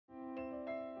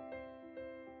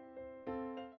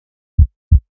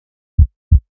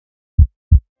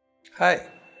Hi,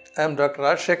 I am Dr.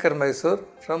 Rajasekhar M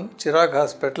from Chirag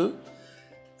Hospital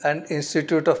and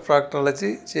Institute of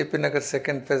Proctology, JP Nagar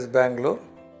 2nd Phase, Bangalore.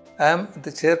 I am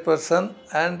the chairperson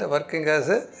and working as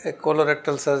a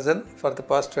colorectal surgeon for the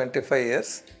past 25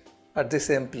 years at the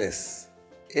same place.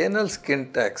 Anal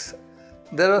skin tags.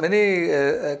 There are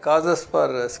many causes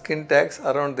for skin tags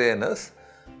around the anus.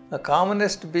 The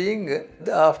commonest being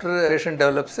after a patient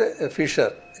develops a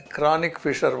fissure, a chronic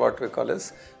fissure, what we call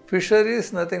as. Fissure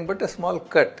is nothing but a small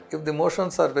cut. If the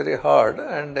motions are very hard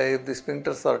and if the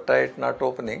sphincters are tight, not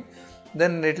opening,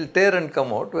 then it will tear and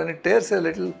come out. When it tears, a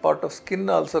little part of skin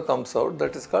also comes out.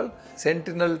 That is called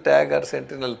sentinel tag or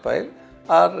sentinel pile.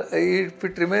 Or if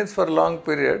it remains for long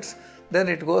periods, then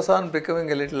it goes on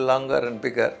becoming a little longer and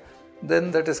bigger.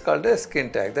 Then that is called a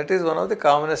skin tag. That is one of the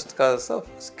commonest causes of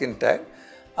skin tag.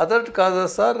 Other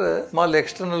causes are small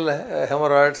external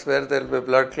hemorrhoids where there will be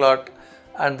blood clot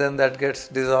and then that gets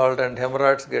dissolved and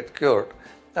hemorrhoids get cured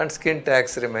and skin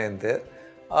tags remain there.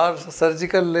 Or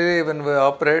surgically when we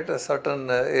operate certain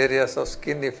areas of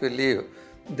skin, if we leave,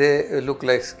 they look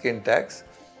like skin tags.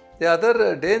 The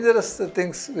other dangerous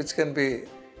things which can be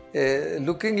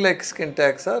looking like skin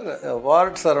tags are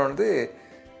warts around the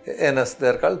anus. They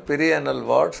are called perianal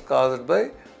warts caused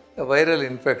by viral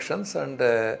infections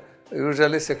and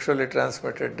usually sexually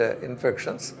transmitted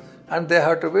infections, and they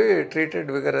have to be treated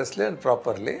vigorously and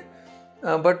properly.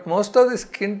 But most of the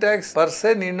skin tags per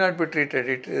se need not be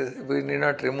treated. We need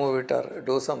not remove it or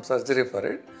do some surgery for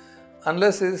it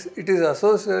unless it is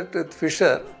associated with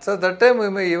fissure. So that time we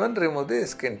may even remove the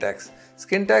skin tags.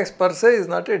 Skin tags per se is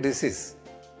not a disease.